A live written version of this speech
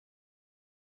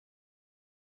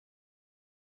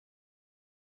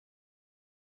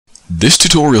This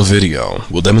tutorial video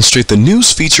will demonstrate the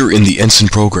news feature in the Ensign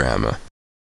program.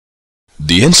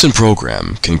 The Ensign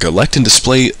program can collect and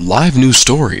display live news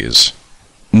stories.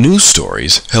 News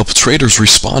stories help traders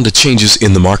respond to changes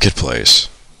in the marketplace.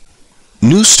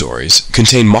 News stories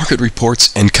contain market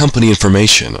reports and company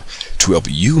information to help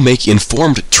you make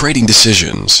informed trading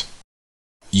decisions.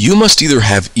 You must either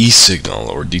have eSignal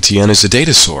or DTN as a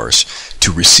data source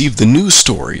to receive the news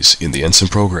stories in the Ensign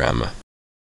program.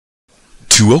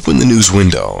 To open the news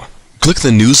window, click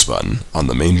the News button on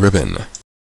the main ribbon.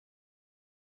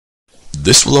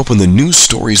 This will open the News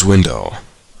Stories window.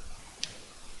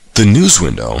 The News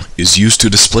window is used to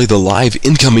display the live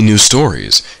incoming news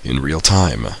stories in real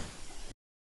time.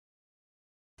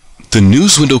 The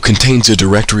News window contains a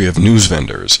directory of news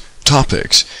vendors,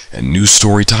 topics, and news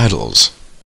story titles.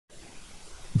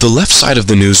 The left side of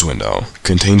the news window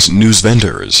contains news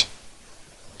vendors.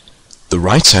 The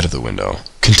right side of the window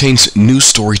contains news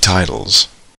story titles.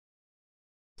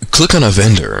 Click on a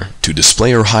vendor to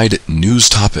display or hide news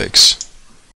topics.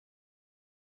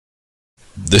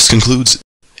 This concludes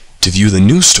to view the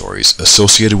news stories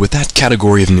associated with that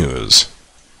category of news.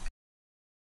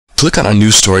 Click on a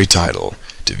news story title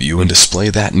to view and display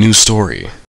that news story.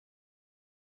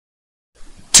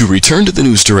 To return to the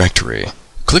news directory,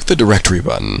 click the Directory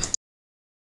button.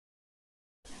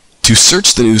 To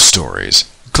search the news stories,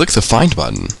 click the Find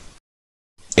button.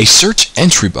 A search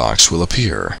entry box will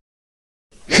appear.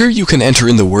 Here you can enter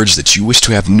in the words that you wish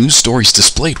to have news stories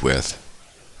displayed with.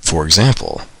 For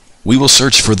example, we will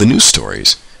search for the news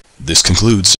stories. This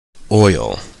concludes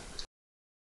oil.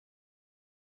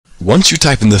 Once you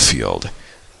type in the field,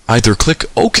 either click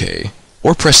OK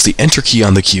or press the Enter key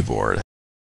on the keyboard.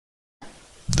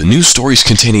 The news stories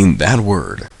containing that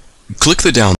word. Click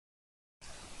the down.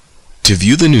 To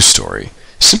view the news story,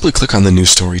 simply click on the news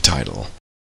story title.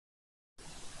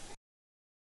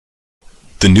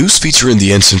 The news feature in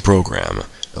the Ensign program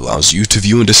allows you to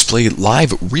view and display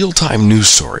live real-time news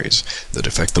stories that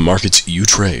affect the markets you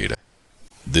trade.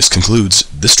 This concludes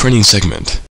this training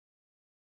segment.